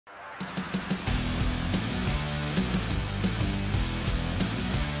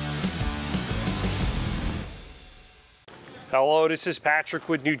Hello, this is Patrick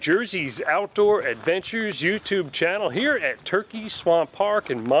with New Jersey's Outdoor Adventures YouTube channel here at Turkey Swamp Park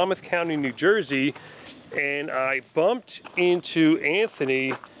in Monmouth County, New Jersey. And I bumped into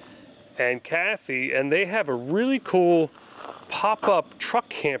Anthony and Kathy, and they have a really cool pop-up truck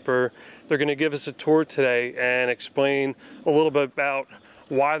camper. They're going to give us a tour today and explain a little bit about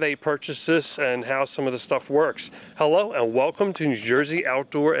why they purchased this and how some of the stuff works. Hello and welcome to New Jersey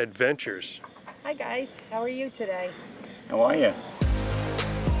Outdoor Adventures. Hi guys, how are you today? How are you?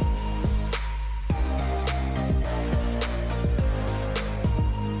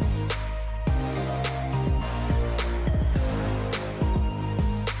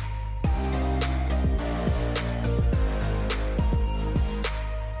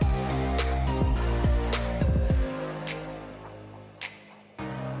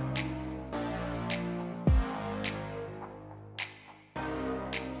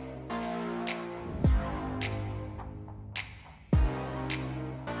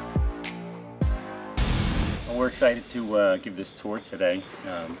 We're excited to give this tour today.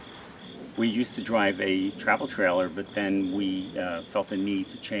 We used to drive a travel trailer, but then we felt the need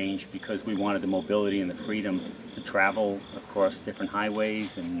to change because we wanted the mobility and the freedom to travel across different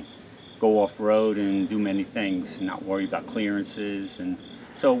highways and go off-road and do many things and not worry about clearances. And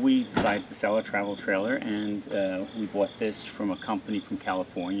so we decided to sell our travel trailer, and we bought this from a company from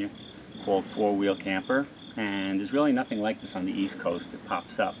California called 4-Wheel Camper, and there's really nothing like this on the East Coast that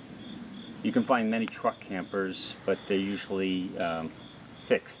pops up. You can find many truck campers, but they're usually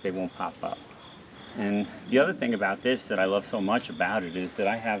fixed. They won't pop up. And the other thing about this that I love so much about it is that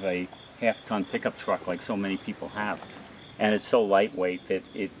I have a half-ton pickup truck like so many people have. And it's so lightweight that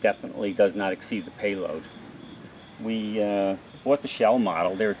it definitely does not exceed the payload. We bought the shell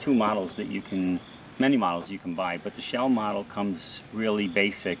model. There are two models that many models you can buy, but the shell model comes really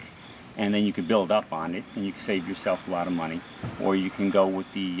basic, and then you can build up on it and you can save yourself a lot of money, or you can go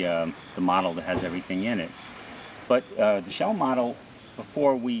with the model that has everything in it. But the shell model,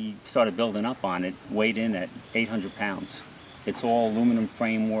 before we started building up on it, weighed in at 800 pounds. It's all aluminum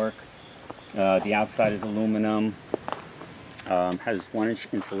framework. The outside is aluminum, has 1-inch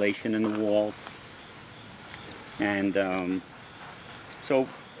insulation in the walls, and so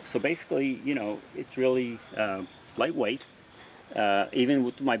basically, you know, it's really lightweight. Even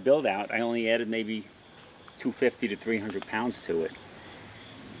with my build out, I only added maybe 250 to 300 pounds to it.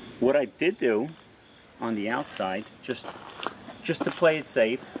 What I did do on the outside, just to play it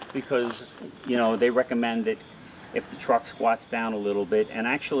safe, because you know they recommend that if the truck squats down a little bit, and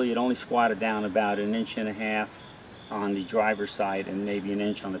actually it only squatted down about 1.5 inches on the driver's side and maybe 1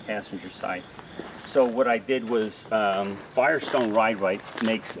 inch on the passenger side. So what I did was Firestone Ride-Right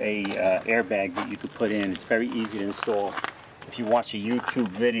makes a airbag that you could put in. It's very easy to install. If you watch a YouTube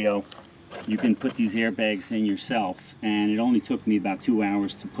video, you can put these airbags in yourself, and it only took me about 2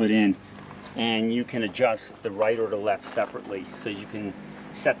 hours to put in. And you can adjust the right or the left separately, so you can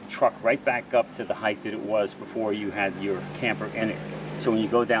set the truck right back up to the height that it was before you had your camper in it. So when you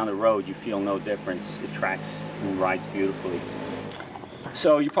go down the road, you feel no difference. It tracks and rides beautifully.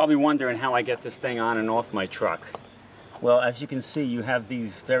 So you're probably wondering how I get this thing on and off my truck. Well, as you can see, you have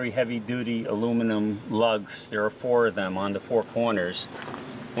these very heavy-duty aluminum lugs. There are 4 of them on the 4 corners.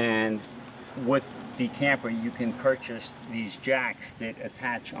 And with the camper, you can purchase these jacks that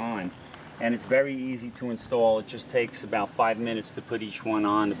attach on. And it's very easy to install. It just takes about 5 minutes to put each one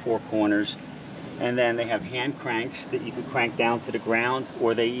on the 4 corners. And then they have hand cranks that you can crank down to the ground,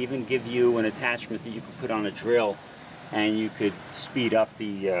 or they even give you an attachment that you can put on a drill, and you could speed up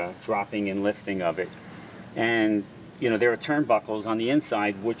the dropping and lifting of it. And you know, there are turnbuckles on the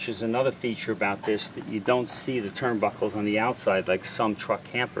inside, which is another feature about this, that you don't see the turnbuckles on the outside like some truck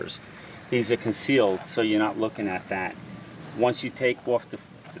campers. These are concealed, so you're not looking at that. Once you take off the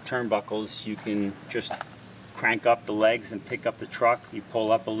turnbuckles, you can just crank up the legs and pick up the truck. You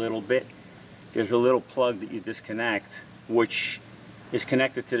pull up a little bit. There's a little plug that you disconnect, which is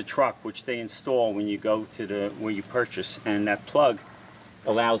connected to the truck, which they install when you go to where you purchase. And that plug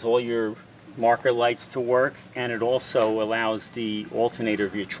allows all your marker lights to work, and it also allows the alternator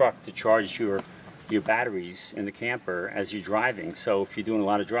of your truck to charge your batteries in the camper as you're driving. So if you're doing a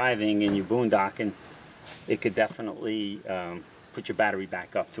lot of driving and you're boondocking, it could definitely put your battery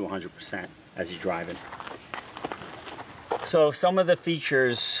back up to 100% as you're driving. So some of the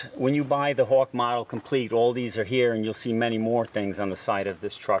features, when you buy the Hawk model complete, all these are here, and you'll see many more things on the side of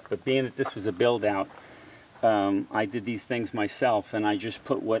this truck. But being that this was a build out, I did these things myself, and I just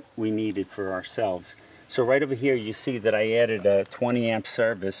put what we needed for ourselves. So right over here you see that I added a 20 amp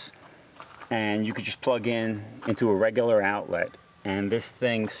service, and you could just plug in into a regular outlet, and this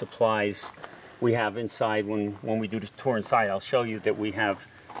thing supplies we have inside, when we do the tour inside, I'll show you that we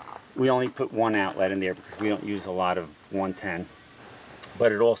only put one outlet in there because we don't use a lot of 110.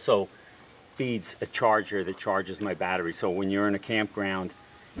 But it also feeds a charger that charges my battery. So when you're in a campground,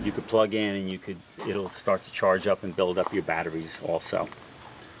 you could plug in and it'll start to charge up and build up your batteries also.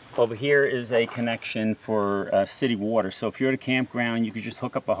 Over here is a connection for city water. So if you're at a campground, you could just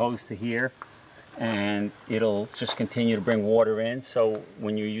hook up a hose to here and it'll just continue to bring water in. So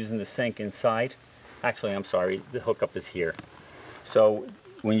when you're using the sink inside, actually, I'm sorry, the hookup is here. So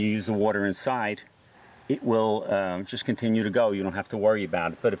when you use the water inside, it will just continue to go. You don't have to worry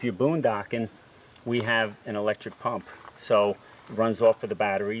about it. But if you're boondocking, we have an electric pump. So it runs off of the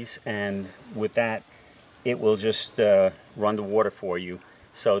batteries, and with that, it will just run the water for you,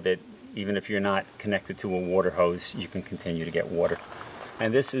 so that even if you're not connected to a water hose, you can continue to get water.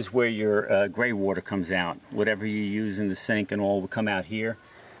 And this is where your gray water comes out. Whatever you use in the sink and all will come out here.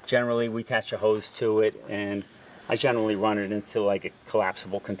 Generally, we attach a hose to it, and I generally run it into like a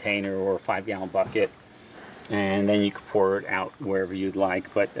collapsible container or a 5-gallon bucket, and then you can pour it out wherever you'd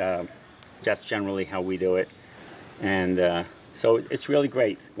like. But that's generally how we do it. And so it's really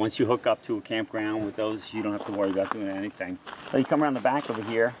great. Once you hook up to a campground with those, you don't have to worry about doing anything. So you come around the back over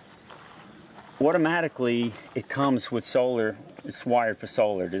here. Automatically, it comes with solar. It's wired for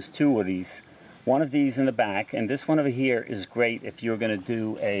solar. There's 2 of these. One of these in the back, and this one over here is great if you're going to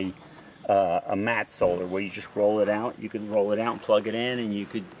do a mat solar, where you just roll it out. You could roll it out and plug it in, and you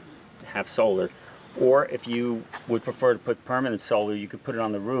could have solar. Or if you would prefer to put permanent solar, you could put it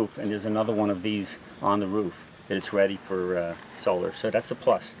on the roof, and there's another one of these on the roof that it's ready for solar. So that's a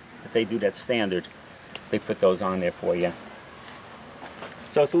plus. If they do that standard, they put those on there for you.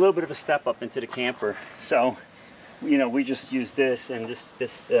 So it's a little bit of a step up into the camper. So, you know, we just use this and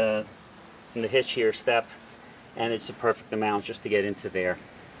this in the hitch here step, and it's a perfect amount just to get into there.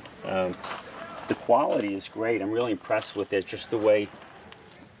 The quality is great. I'm really impressed with it. Just the way,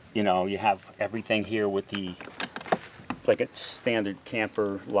 you know, you have everything here with the, like a standard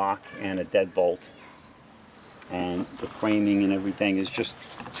camper lock and a deadbolt. And the framing and everything is just,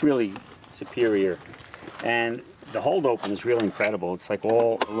 it's really superior. And the hold open is really incredible. It's like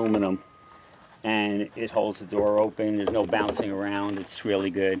all aluminum, and it holds the door open. There's no bouncing around. It's really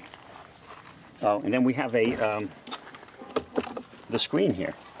good. Oh, and then we have the screen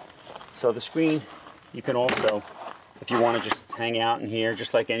here. So the screen, you can also, if you want to just hang out in here,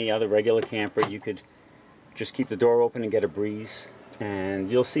 just like any other regular camper, you could just keep the door open and get a breeze. And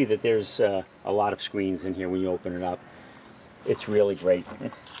you'll see that there's a lot of screens in here when you open it up. It's really great.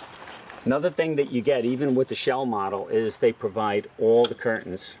 Another thing that you get, even with the shell model, is they provide all the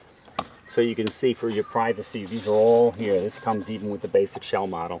curtains. So you can see for your privacy, these are all here. This comes even with the basic shell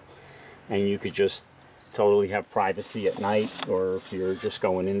model. And you could just totally have privacy at night, or if you're just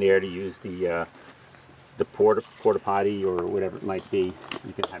going in there to use the porta potty or whatever it might be,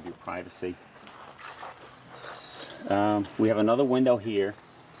 you can have your privacy. We have another window here,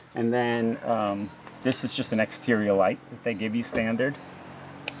 and then this is just an exterior light that they give you standard.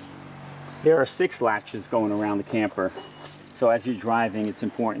 There are 6 latches going around the camper, so as you're driving, it's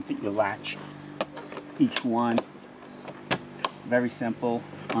important that you latch each one. Very simple.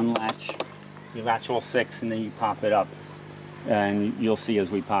 Unlatch. You latch all 6 and then you pop it up, and you'll see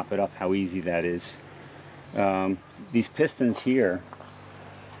as we pop it up how easy that is. These pistons here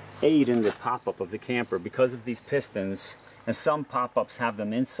aid in the pop-up of the camper because of these pistons, and some pop-ups have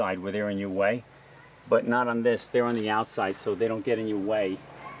them inside where they're in your way, but not on this. They're on the outside, so they don't get in your way,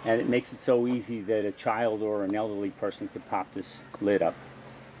 and it makes it so easy that a child or an elderly person could pop this lid up,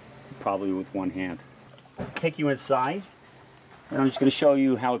 probably with one hand. Take you inside, and I'm just going to show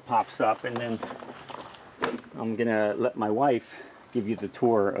you how it pops up, and then I'm going to let my wife give you the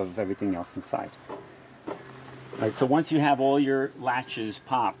tour of everything else inside. All right, so once you have all your latches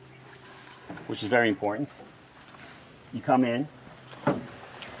popped, which is very important, you come in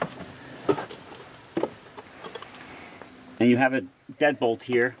and you have a deadbolt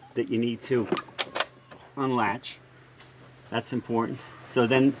here that you need to unlatch. That's important. So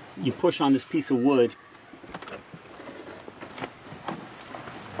then you push on this piece of wood,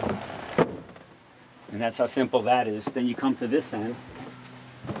 and that's how simple that is. Then you come to this end,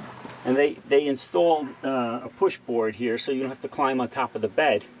 and they installed a push board here, so you don't have to climb on top of the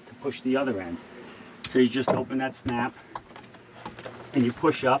bed to push the other end. So you just open that snap, and you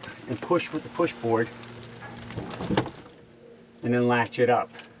push up and push with the push board, and then latch it up,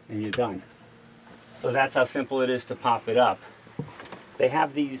 and you're done. So that's how simple it is to pop it up. They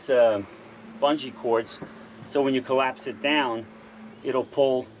have these bungee cords, so when you collapse it down, it'll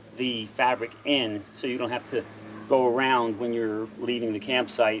pull the fabric in, so you don't have to go around when you're leaving the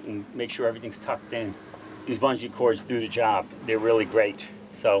campsite and make sure everything's tucked in. These bungee cords do the job. They're really great.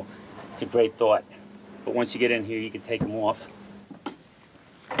 So it's a great thought. But once you get in here, you can take them off.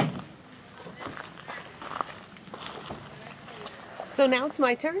 So now it's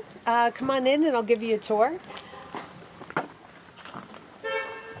my turn. Come on in and I'll give you a tour.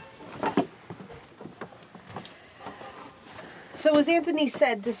 So as Anthony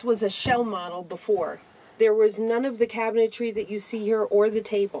said, this was a shell model before. There was none of the cabinetry that you see here or the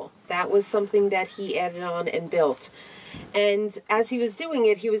table. That was something that he added on and built. And as he was doing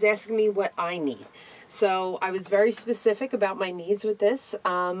it, he was asking me what I need. So I was very specific about my needs with this.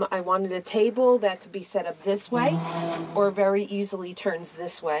 I wanted a table that could be set up this way or very easily turns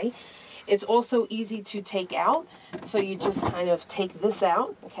this way. It's also easy to take out. So you just kind of take this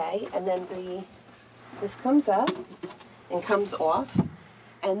out, okay? And then this comes up and comes off.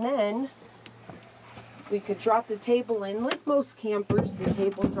 And then we could drop the table in. Like most campers, the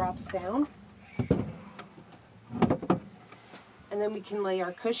table drops down. And then we can lay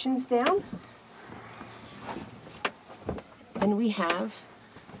our cushions down. And we have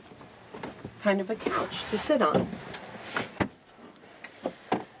kind of a couch to sit on.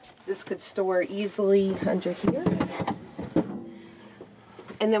 This could store easily under here.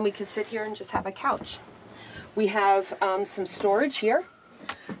 And then we could sit here and just have a couch. We have some storage here.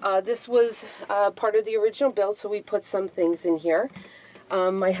 This was part of the original build, so we put some things in here.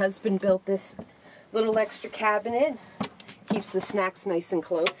 My husband built this little extra cabinet. Keeps the snacks nice and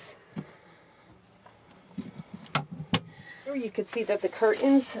close. Here you could see that the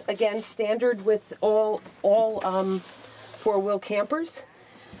curtains, again, standard with all four-wheel campers.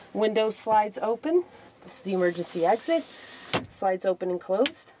 Window slides open. This is the emergency exit. Slides open and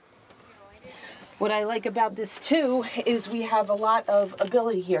closed. What I like about this too is we have a lot of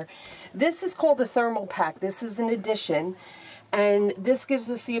ability here. This is called a thermal pack. This is an addition, and this gives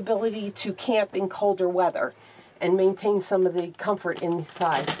us the ability to camp in colder weather and maintain some of the comfort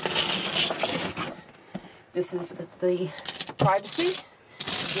inside. This is the privacy.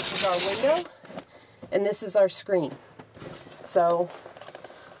 This is our window, and this is our screen. So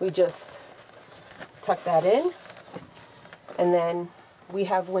we just tuck that in, and then we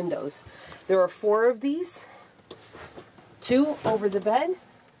have windows. There are 4 of these, 2 over the bed,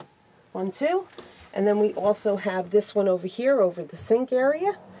 1, 2, and then we also have this one over here over the sink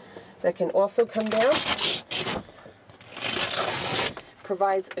area that can also come down.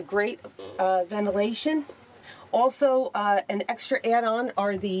 Provides a great ventilation. Also, an extra add-on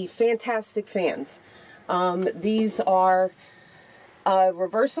are the fantastic fans. These are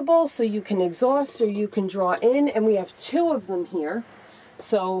reversible, so you can exhaust or you can draw in, and we have 2 of them here.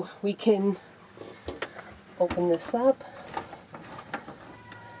 So we can open this up.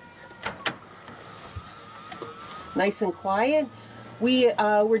 Nice and quiet. We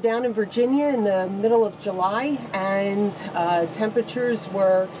were down in Virginia in the middle of July, and temperatures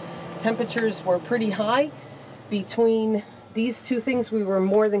were pretty high. Between these 2 things, we were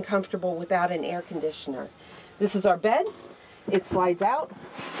more than comfortable without an air conditioner. This is our bed. It slides out.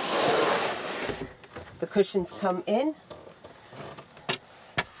 The cushions come in.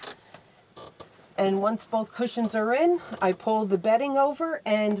 And once both cushions are in, I pull the bedding over,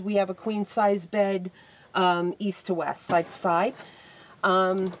 and we have a queen size bed, east to west, side to side.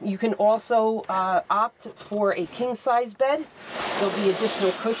 You can also opt for a king size bed. There'll be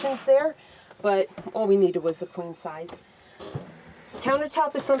additional cushions there, but all we needed was a queen size.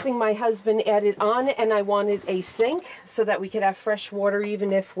 Countertop is something my husband added on, and I wanted a sink so that we could have fresh water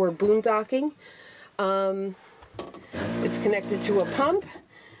even if we're boondocking. It's connected to a pump,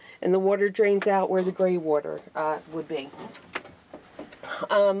 and the water drains out where the gray water would be.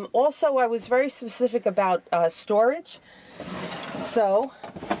 Also, I was very specific about storage. So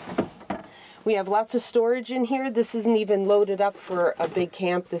we have lots of storage in here. This isn't even loaded up for a big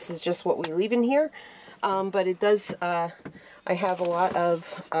camp. This is just what we leave in here. But it does, I have a lot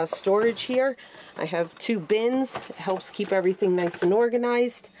of storage here. I have 2 bins. It helps keep everything nice and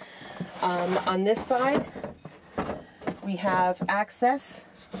organized. On this side, we have access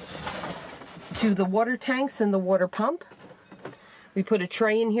to the water tanks and the water pump. We put a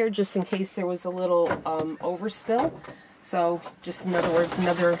tray in here just in case there was a little overspill. So just in other words,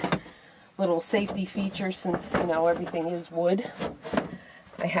 another little safety feature since, you know, everything is wood.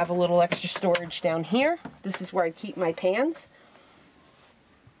 I have a little extra storage down here. This is where I keep my pans.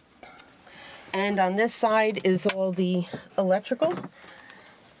 And on this side is all the electrical.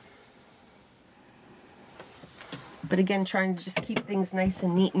 But again, trying to just keep things nice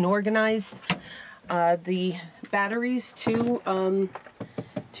and neat and organized. The batteries, two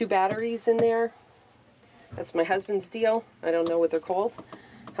batteries in there. That's my husband's deal. I don't know what they're called.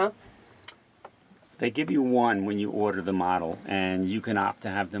 Huh? They give you one when you order the model, and you can opt to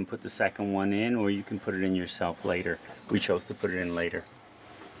have them put the second one in, or you can put it in yourself later. We chose to put it in later.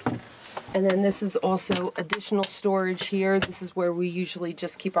 And then this is also additional storage here. This is where we usually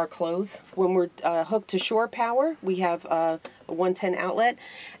just keep our clothes. When we're hooked to shore power, we have a 110 outlet,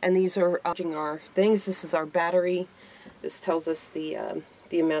 and these are our things. This is our battery. This tells us the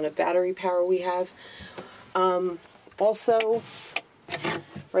amount of battery power we have. Also,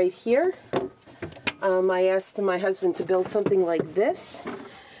 right here, I asked my husband to build something like this.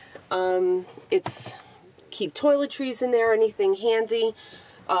 It's keep toiletries in there, anything handy.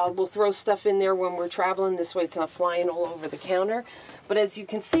 We'll throw stuff in there when we're traveling. This way it's not flying all over the counter. But as you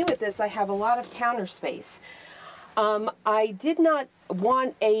can see with this, I have a lot of counter space. I did not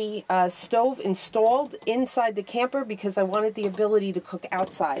want a stove installed inside the camper because I wanted the ability to cook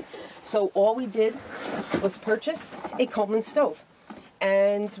outside. So all we did was purchase a Coleman stove.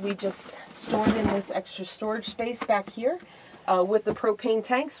 And we just stored in this extra storage space back here. With the propane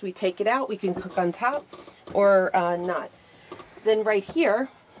tanks, we take it out. We can cook on top or not. Then right here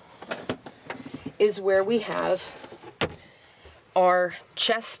is where we have our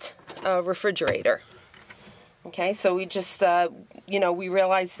chest refrigerator. Okay, so we just, we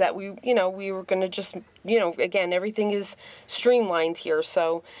realized that we were going to just, again, everything is streamlined here.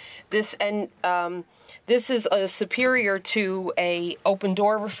 So this, and this is superior to a open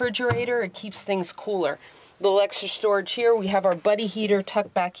door refrigerator. It keeps things cooler. A little extra storage here. We have our buddy heater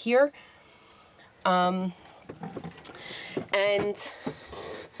tucked back here. And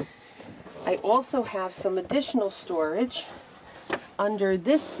I also have some additional storage under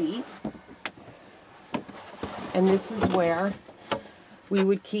this seat. And this is where we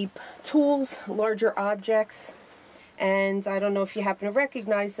would keep tools, larger objects. And I don't know if you happen to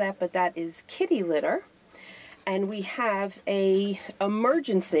recognize that, but that is kitty litter. And we have a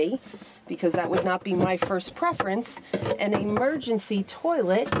emergency, because that would not be my first preference, an emergency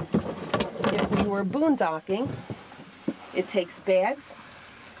toilet if we were boondocking. It takes bags,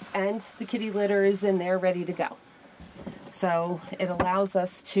 and the kitty litter is in there ready to go. So it allows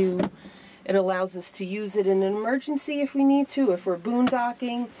us to use it in an emergency if we need to. If we're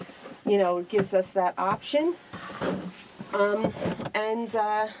boondocking, it gives us that option.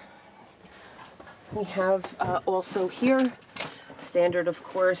 We have also here, standard of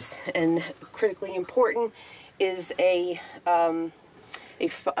course, and critically important, is a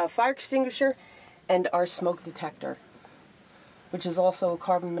fire extinguisher and our smoke detector, which is also a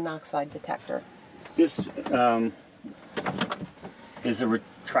carbon monoxide detector. This is a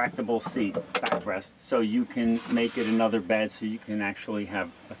retractable seat, backrest, so you can make it another bed, so you can actually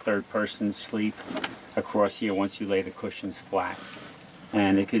have a third person sleep across here once you lay the cushions flat.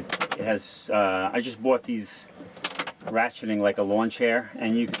 And it has, I just bought these ratcheting like a lawn chair,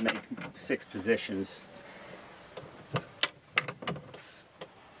 and you can make 6 positions.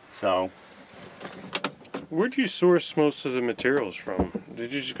 So. Where'd you source most of the materials from?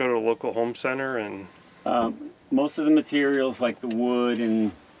 Did you just go to a local home center and? Most of the materials, like the wood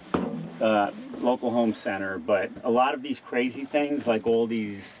and local home center, but a lot of these crazy things, like all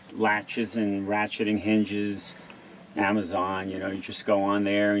these latches and ratcheting hinges, Amazon, you just go on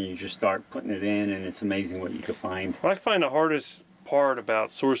there and you just start putting it in, and it's amazing what you can find. I find the hardest part about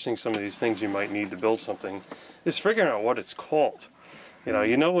sourcing some of these things you might need to build something is figuring out what it's called.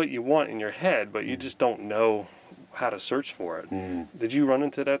 You know what you want in your head, but you just don't know how to search for it. Did you run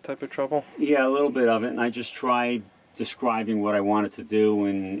into that type of trouble? Yeah, a little bit of it, and I just tried describing what I wanted to do,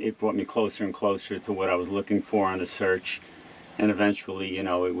 and it brought me closer and closer to what I was looking for on the search. And eventually,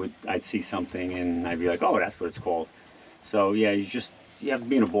 I'd see something and I'd be like, oh, that's what it's called. So yeah, you have to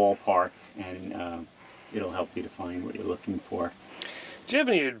be in a ballpark, and it'll help you to find what you're looking for. Do you have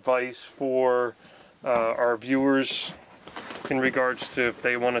any advice for our viewers in regards to if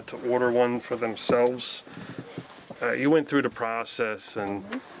they wanted to order one for themselves? You went through the process, and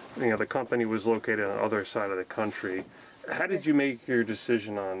the company was located on the other side of the country. How did you make your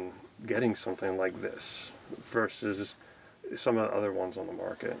decision on getting something like this versus some of the other ones on the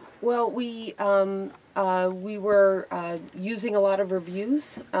market? Well, we were using a lot of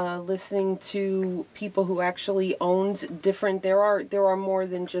reviews, listening to people who actually owned different. There are more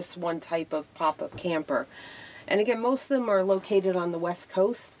than just one type of pop-up camper, and again, most of them are located on the West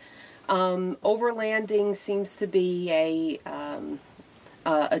Coast. Overlanding seems to be a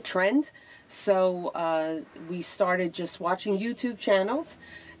trend, so we started just watching YouTube channels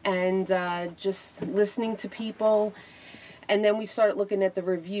and just listening to people. And then we started looking at the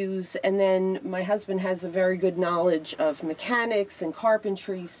reviews, and then my husband has a very good knowledge of mechanics and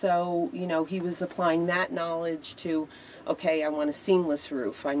carpentry, so, you know, he was applying that knowledge to, okay, I want a seamless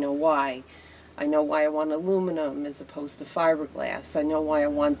roof, I know why. I know why I want aluminum as opposed to fiberglass. I know why I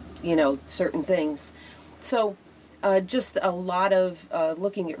want, you know, certain things. So just a lot of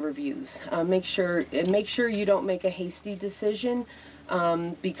looking at reviews. Make sure you don't make a hasty decision,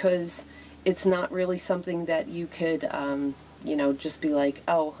 because it's not really something that you could, you know, just be like,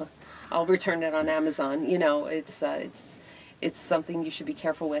 oh, I'll return it on Amazon. You know, it's something you should be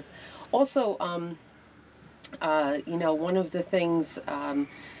careful with. Also, you know, one of the things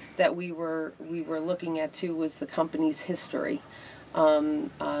that we were looking at too was the company's history.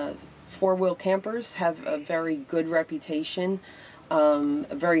 Four-wheel campers have a very good reputation, a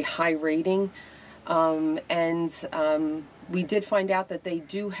very high rating, and we did find out that they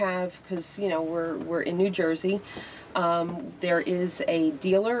do have, because, you know, we're in New Jersey, there is a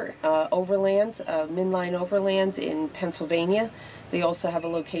dealer, Overland, Midline Overland in Pennsylvania. They also have a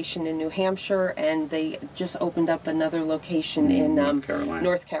location in New Hampshire, and they just opened up another location in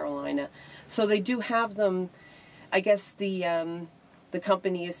North Carolina. So they do have them. I guess the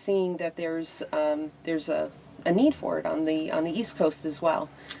company is seeing that there's a need for it on the East Coast as well.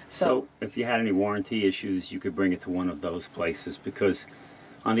 So if you had any warranty issues, you could bring it to one of those places, because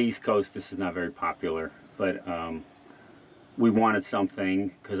on the East Coast this is not very popular. But we wanted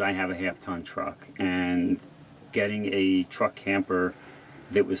something, because I have a half-ton truck, and getting a truck camper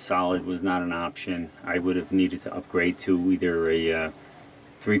that was solid was not an option. I would have needed to upgrade to either a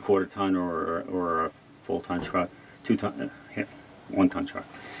 3/4 ton or a full-ton truck, 2-ton, 1-ton truck.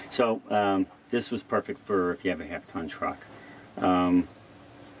 So this was perfect for if you have a half-ton truck.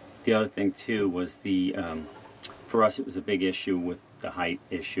 The other thing too was for us it was a big issue with the height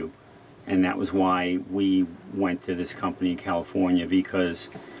issue, and that was why we went to this company in California, because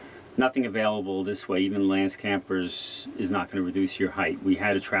nothing available this way, even Lance Campers, is not going to reduce your height. We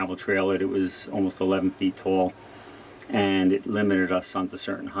had a travel trailer that was almost 11 feet tall, and it limited us onto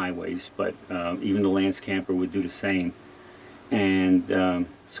certain highways, but even the Lance Camper would do the same. And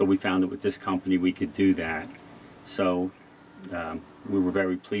so we found that with this company we could do that. So we were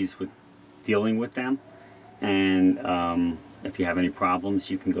very pleased with dealing with them, and if you have any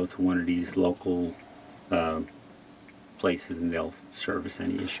problems, you can go to one of these local places and they'll service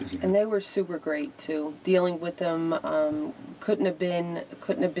any issues. And they were super great too. Dealing with them couldn't have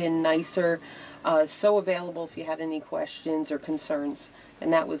been nicer. So available if you had any questions or concerns,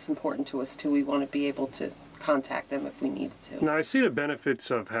 and that was important to us too. We want to be able to contact them if we needed to. Now I see the benefits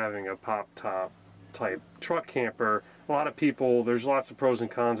of having a pop top type truck camper. A lot of people, there's lots of pros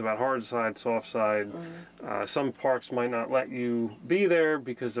and cons about hard side, soft side. Some parks might not let you be there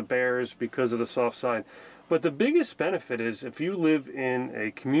because of bears, because of the soft side. But the biggest benefit is if you live in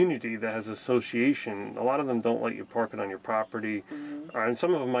a community that has association, a lot of them don't let you park it on your property, and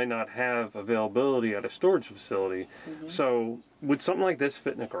some of them might not have availability at a storage facility. So would something like this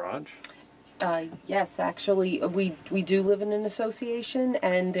fit in a garage? Yes, actually, we do live in an association,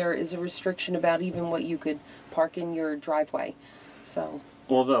 and there is a restriction about even what you could park in your driveway. So.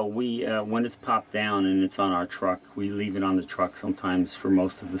 Although we, when it's popped down and it's on our truck, we leave it on the truck sometimes for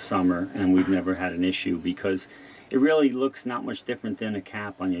most of the summer, and we've never had an issue, because it really looks not much different than a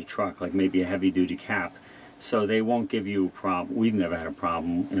cap on your truck, like maybe a heavy-duty cap. So they won't give you a problem. We've never had a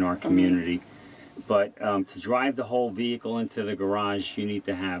problem in our community. But to drive the whole vehicle into the garage, you need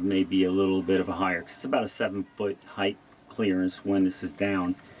to have maybe a little bit of a higher, because it's about a 7-foot height clearance when this is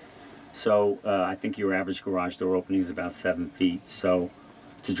down. So I think your average garage door opening is about 7 feet. So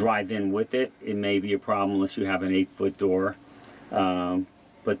to drive in with it, it may be a problem unless you have an 8-foot door.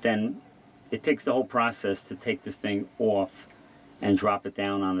 But then it takes the whole process to take this thing off and drop it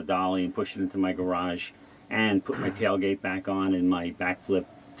down on a dolly and push it into my garage and put my tailgate back on, and my backflip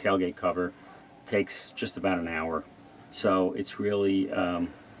tailgate cover takes just about an hour. So it's really,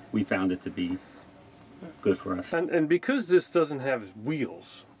 we found it to be good for us. And because this doesn't have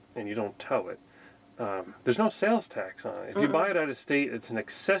wheels and you don't tow it, there's no sales tax on it. If you buy it out of state, it's an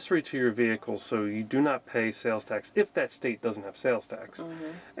accessory to your vehicle, so you do not pay sales tax if that state doesn't have sales tax.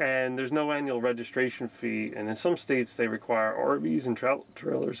 And there's no annual registration fee, and in some states they require RVs and travel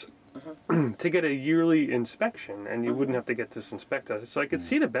trailers to get a yearly inspection, and you wouldn't have to get this inspected. So I could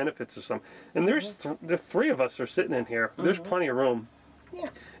see the benefits of some. And there's the three of us are sitting in here. There's plenty of room. Yeah.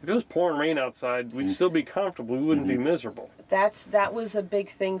 If it was pouring rain outside, we'd still be comfortable. We wouldn't be miserable. That was a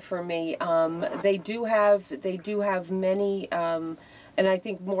big thing for me. They do have many, and I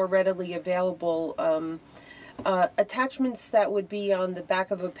think more readily available attachments that would be on the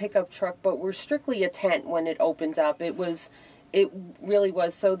back of a pickup truck, but were strictly a tent when it opened up. It really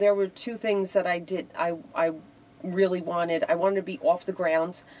was. So there were two things that I did. I really wanted. I wanted to be off the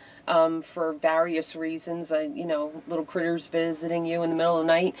ground for various reasons. Little critters visiting you in the middle of the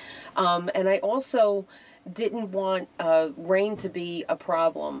night, and I also didn't want rain to be a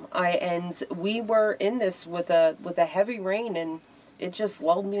problem. And we were in this with a heavy rain, and it just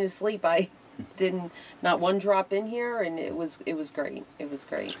lulled me to sleep. I didn't, not one drop in here, and it was great. It was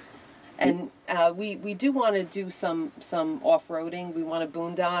great. And we do want to do some off-roading. We want to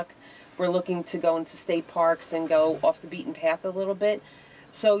boondock. We're looking to go into state parks and go off the beaten path a little bit.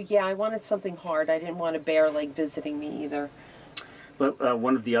 So yeah, I wanted something hard. I didn't want a bear like visiting me either. But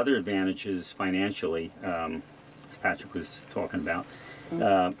one of the other advantages financially, as Patrick was talking about,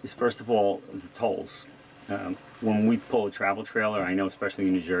 is first of all the tolls. When we pull a travel trailer, I know especially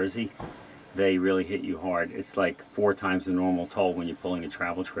in New Jersey, they really hit you hard. It's like 4 times the normal toll when you're pulling a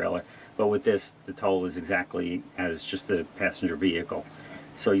travel trailer. But with this, the toll is exactly as just a passenger vehicle.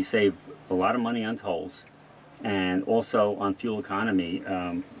 So you save a lot of money on tolls, and also on fuel economy.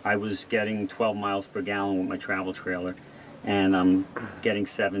 I was getting 12 miles per gallon with my travel trailer, and I'm getting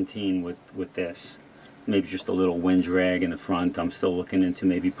 17 with this. Maybe just a little wind drag in the front. I'm still looking into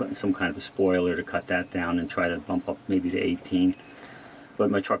maybe putting some kind of a spoiler to cut that down and try to bump up maybe to 18. But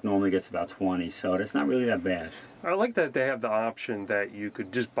my truck normally gets about 20, so that's not really that bad. I like that they have the option that you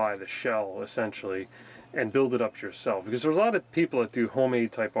could just buy the shell, essentially, and build it up yourself. Because there's a lot of people that do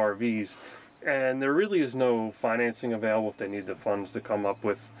homemade type RVs, and there really is no financing available if they need the funds to come up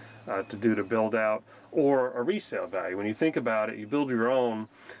with to do the build out, or a resale value. When you think about it, you build your own.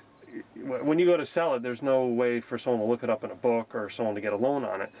 When you go to sell it, there's no way for someone to look it up in a book or someone to get a loan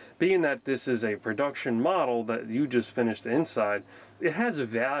on it. Being that this is a production model that you just finished the inside, it has a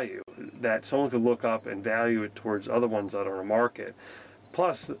value that someone could look up and value it towards other ones that are on the market.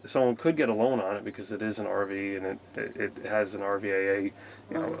 Plus, someone could get a loan on it because it is an RV and it has an RVAA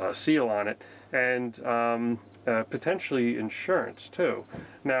seal on it, and potentially insurance too.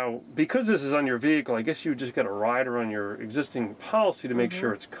 Now, because this is on your vehicle, I guess you just got a rider on your existing policy to make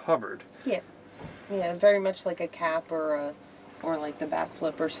sure it's covered. Yeah, very much like a cap or like the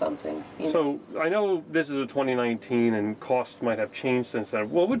backflip or something. So I know this is a 2019 and costs might have changed since then.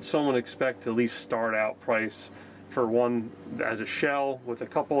 What would someone expect to at least start out price for one as a shell with a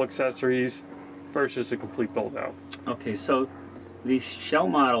couple accessories versus a complete build out? Okay, so the shell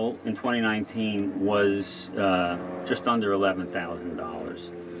model in 2019 was just under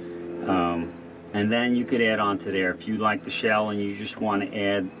 $11,000. And then you could add on to there, if you like the shell and you just want to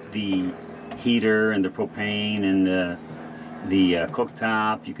add the heater and the propane and the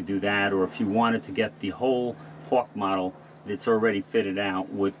cooktop, you could do that. Or if you wanted to get the whole Hawk model that's already fitted out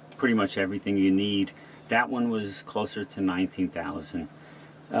with pretty much everything you need, that one was closer to $19,000.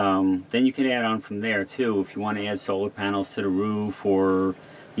 Then you can add on from there too if you want to add solar panels to the roof, or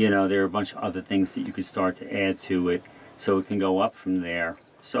there are a bunch of other things that you could start to add to it, so it can go up from there.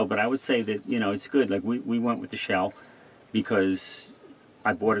 So, but I would say that it's good. Like we went with the shell because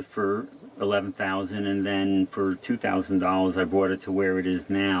I bought it for $11,000, and then for $2,000 I brought it to where it is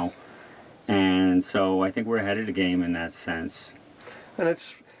now, and so I think we're ahead of the game in that sense. And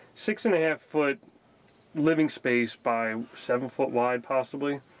it's 6.5 foot living space by 7 foot wide,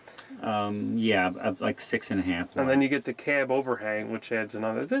 possibly. Yeah, like 6.5 wide. And then you get the cab overhang, which adds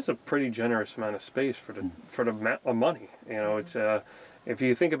another. There's a pretty generous amount of space for the money. It's if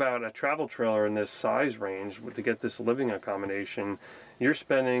you think about a travel trailer in this size range to get this living accommodation, you're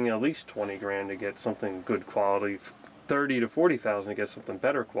spending at least 20 grand to get something good quality, 30 to 40,000 to get something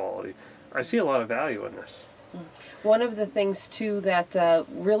better quality. I see a lot of value in this. One of the things too that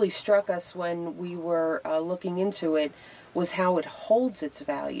really struck us when we were looking into it was how it holds its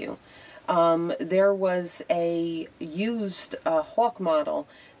value. There was a used Hawk model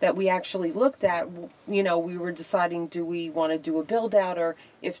that we actually looked at. We were deciding, do we want to do a build out, or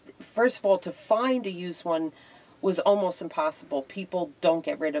if, first of all, to find a used one was almost impossible. People don't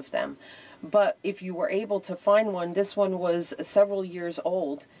get rid of them. But if you were able to find one, this one was several years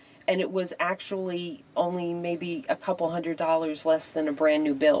old, and it was actually only maybe a couple $100 less than a brand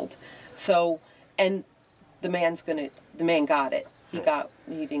new build. So, and the man got it.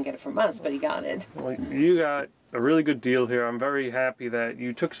 He didn't get it from us, but he got it. Well, you got a really good deal here. I'm very happy that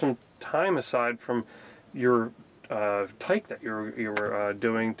you took some time aside from your hike that you were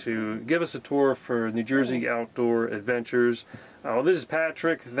doing to give us a tour for New Jersey Outdoor Adventures. Well, this is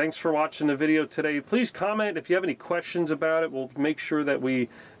Patrick. Thanks for watching the video today. Please comment if you have any questions about it. We'll make sure that we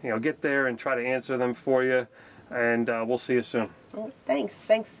get there and try to answer them for you. And we'll see you soon. Well, thanks.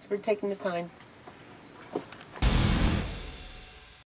 Thanks for taking the time.